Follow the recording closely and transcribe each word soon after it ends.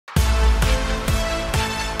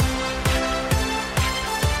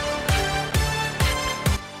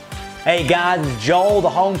Hey guys, it's Joel, the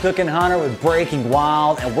home cooking hunter with Breaking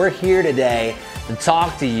Wild, and we're here today to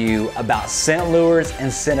talk to you about scent lures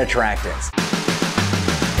and scent attractants.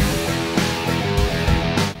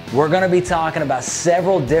 We're going to be talking about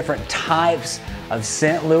several different types of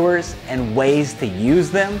scent lures and ways to use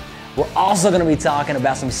them. We're also going to be talking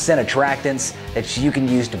about some scent attractants that you can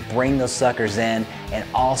use to bring those suckers in and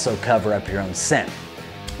also cover up your own scent.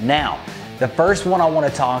 Now, the first one I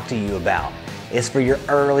want to talk to you about is for your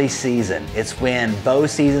early season. It's when bow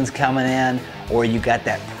season's coming in, or you got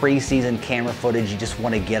that pre-season camera footage you just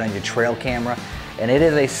want to get on your trail camera, and it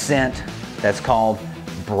is a scent that's called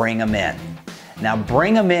Bring 'em In. Now,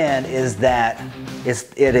 Bring 'em In is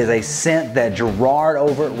it is a scent that Gerard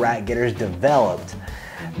over at Rat Getters developed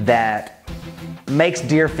that makes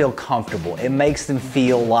deer feel comfortable. It makes them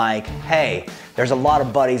feel like, hey, there's a lot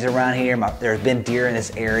of buddies around here. There's been deer in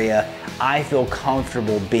this area. I feel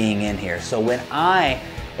comfortable being in here. So when I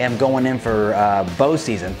am going in for bow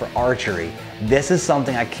season, for archery, this is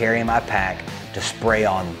something I carry in my pack to spray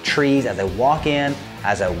on trees as I walk in,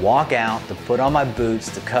 as I walk out, to put on my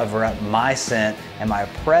boots to cover up my scent and my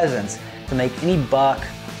presence to make any buck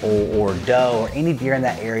or doe or any deer in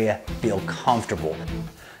that area feel comfortable.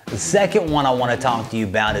 The second one I want to talk to you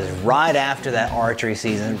about is right after that archery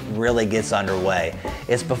season really gets underway.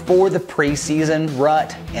 It's before the preseason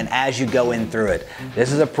rut and as you go in through it.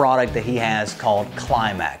 This is a product that he has called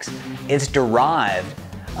Climax. It's derived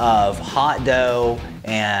of hot doe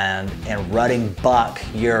and rutting buck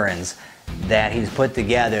urines that he's put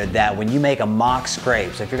together, that when you make a mock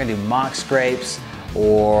scrape, so if you're going to do mock scrapes,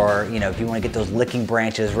 or if you want to get those licking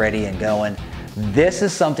branches ready and going, this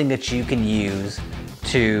is something that you can use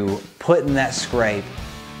to put in that scrape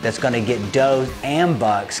that's going to get does and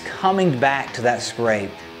bucks coming back to that scrape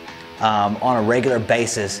on a regular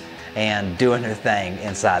basis and doing their thing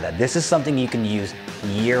inside that. This is something you can use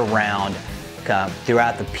year round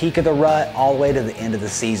throughout the peak of the rut all the way to the end of the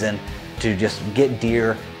season to just get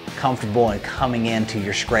deer comfortable and coming into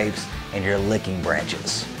your scrapes and your licking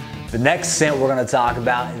branches. The next scent we're going to talk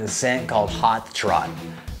about is a scent called Hot to Trot.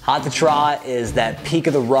 Hot to Trot is that peak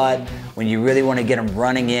of the rut when you really want to get them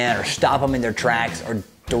running in or stop them in their tracks or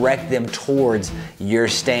direct them towards your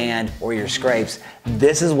stand or your scrapes.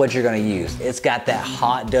 This is what you're going to use. It's got that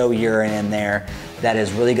hot doe urine in there that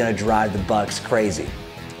is really going to drive the bucks crazy.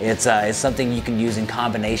 It's something you can use in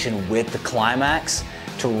combination with the Climax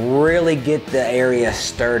to really get the area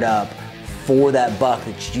stirred up for that buck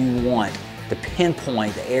that you want, to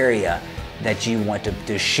pinpoint the area that you want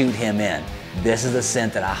to shoot him in. This is a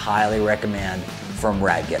scent that I highly recommend from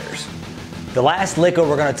Rat Getters. The last liquid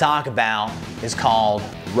we're going to talk about is called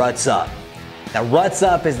Ruts Up. Now, Ruts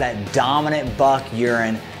Up is that dominant buck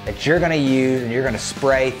urine that you're going to use and you're going to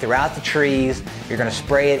spray throughout the trees. You're going to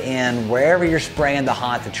spray it in wherever you're spraying the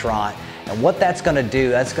Hot to Trot. And what that's going to do,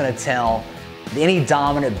 that's going to tell any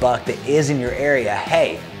dominant buck that is in your area,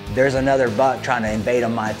 hey, there's another buck trying to invade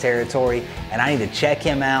on my territory and I need to check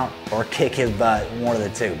him out or kick his butt, one of the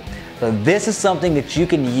two. So this is something that you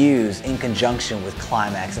can use in conjunction with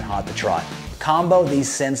Climax and Hot to Trot. Combo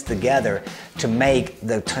these scents together to make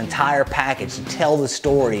the entire package, to tell the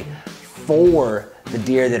story for the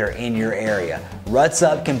deer that are in your area. Ruts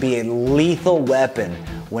Up can be a lethal weapon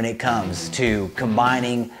when it comes to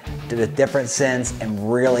combining the different scents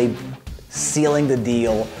and really sealing the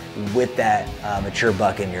deal with that mature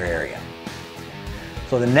buck in your area.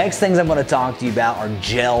 So the next things I'm going to talk to you about are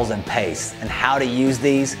gels and pastes and how to use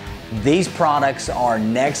these. These products are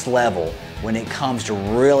next level when it comes to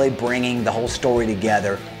really bringing the whole story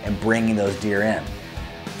together and bringing those deer in.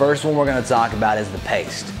 First one we're going to talk about is the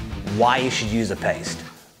paste. Why you should use a paste.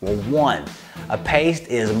 Well, one, a paste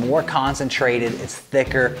is more concentrated, it's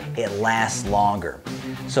thicker, it lasts longer.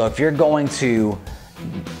 So if you're going to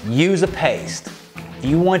use a paste,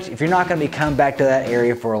 if you're not going to be coming back to that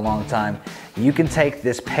area for a long time, you can take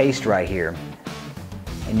this paste right here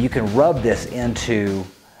and you can rub this into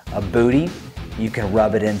a booty, you can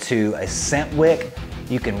rub it into a scent wick,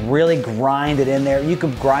 you can really grind it in there, you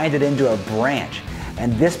can grind it into a branch,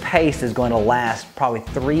 and this paste is going to last probably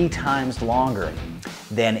 3 times longer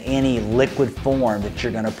than any liquid form that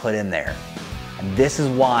you're going to put in there. And this is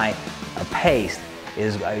why a paste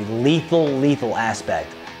is a lethal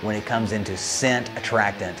aspect when it comes into scent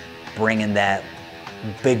attractant, bringing that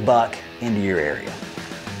big buck into your area.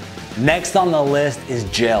 Next on the list is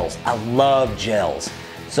gels. I love gels.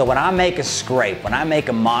 So when I make a scrape, when I make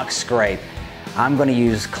a mock scrape, I'm going to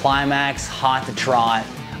use Climax, Hot to Trot,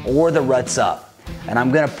 or the Ruts Up. And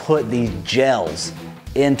I'm going to put these gels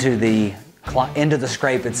into the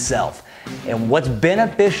scrape itself. And what's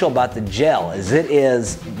beneficial about the gel is it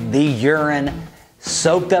is the urine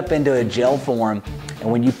soaked up into a gel form.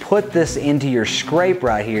 And when you put this into your scrape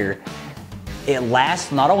right here, it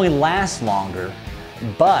not only lasts longer,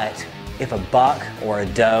 but if a buck or a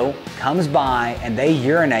doe comes by and they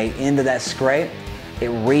urinate into that scrape, it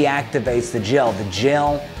reactivates the gel. The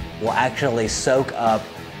gel will actually soak up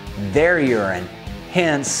their urine,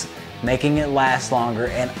 hence making it last longer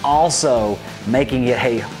and also making it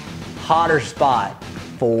a hotter spot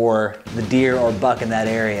for the deer or buck in that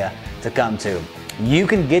area to come to. You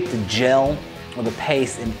can get the gel or the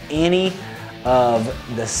paste in any of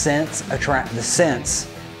the scent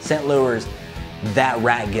lures that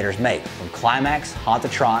rat getters make. From Climax, Hot to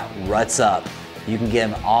Trot, Ruts Up. You can get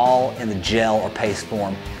them all in the gel or paste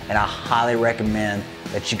form, and I highly recommend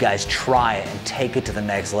that you guys try it and take it to the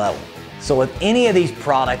next level. So with any of these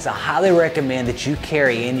products, I highly recommend that you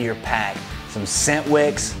carry in your pack some scent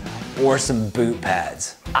wicks or some boot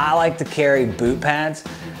pads. I like to carry boot pads.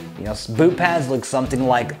 You know, boot pads look something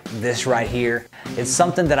like this right here. It's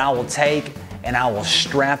something that I will take and I will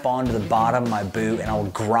strap onto the bottom of my boot and I'll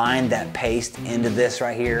grind that paste into this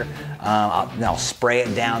right here. I'll spray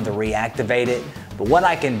it down to reactivate it. But what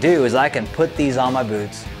I can do is I can put these on my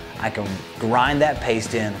boots, I can grind that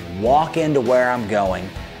paste in, walk into where I'm going.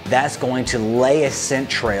 That's going to lay a scent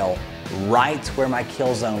trail right where my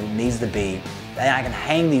kill zone needs to be. Then I can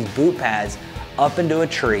hang these boot pads up into a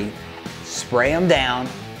tree, spray them down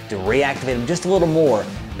to reactivate them just a little more.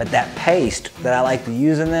 But that paste that I like to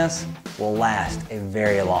use in this will last a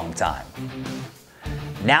very long time.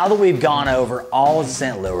 Now that we've gone over all the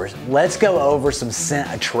scent lures, let's go over some scent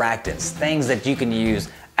attractants, things that you can use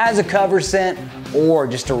as a cover scent or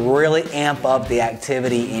just to really amp up the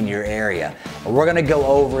activity in your area. And we're gonna go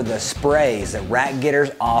over the sprays that Rat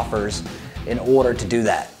Getters offers in order to do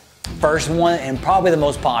that. First one, and probably the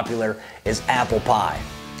most popular, is apple pie.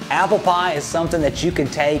 Apple pie is something that you can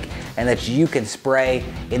take and that you can spray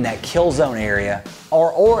in that kill zone area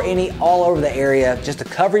or all over the area just to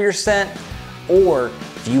cover your scent, or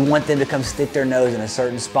if you want them to come stick their nose in a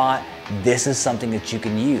certain spot, this is something that you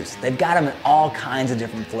can use. They've got them in all kinds of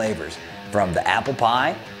different flavors, from the apple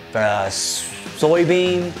pie,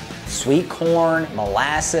 soybean, sweet corn,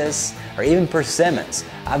 molasses, or even persimmons.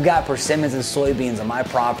 I've got persimmons and soybeans on my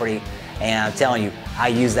property, and I'm telling you, I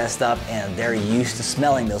use that stuff and they're used to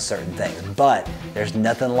smelling those certain things. But there's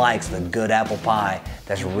nothing like the good apple pie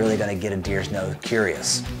that's really gonna get a deer's nose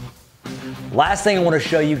curious. Last thing I want to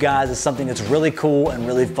show you guys is something that's really cool and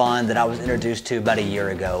really fun that I was introduced to about a year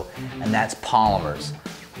ago, and that's polymers.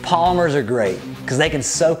 Polymers are great because they can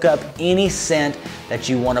soak up any scent that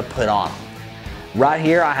you want to put on them. Right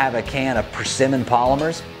here I have a can of persimmon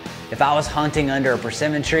polymers. If I was hunting under a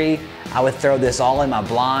persimmon tree, I would throw this all in my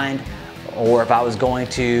blind, or if I knew I was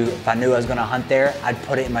going to hunt there, I'd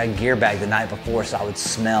put it in my gear bag the night before so I would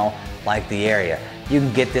smell like the area. You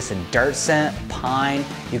can get this in dirt scent, pine.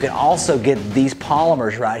 You can also get these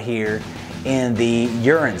polymers right here in the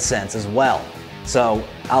urine scents as well. So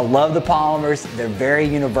I love the polymers. They're very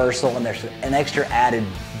universal and there's an extra added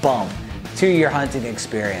bump to your hunting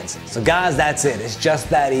experience. So guys, that's it. It's just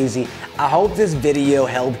that easy. I hope this video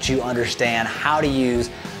helped you understand how to use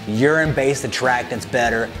urine-based attractants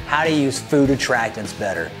better, how to use food attractants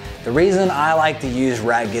better. The reason I like to use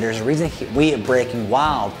Rat Getters, the reason we at Breaking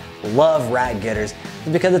Wild love Rat Getters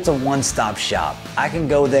is because it's a one-stop shop. I can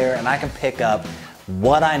go there and I can pick up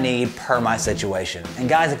what I need per my situation. And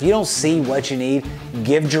guys, if you don't see what you need,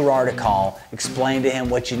 give Gerard a call, explain to him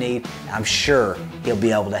what you need. I'm sure he'll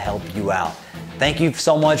be able to help you out. Thank you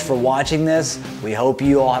so much for watching this. We hope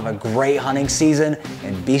you all have a great hunting season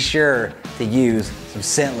and be sure to use some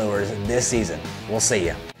scent lures this season. We'll see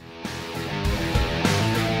you.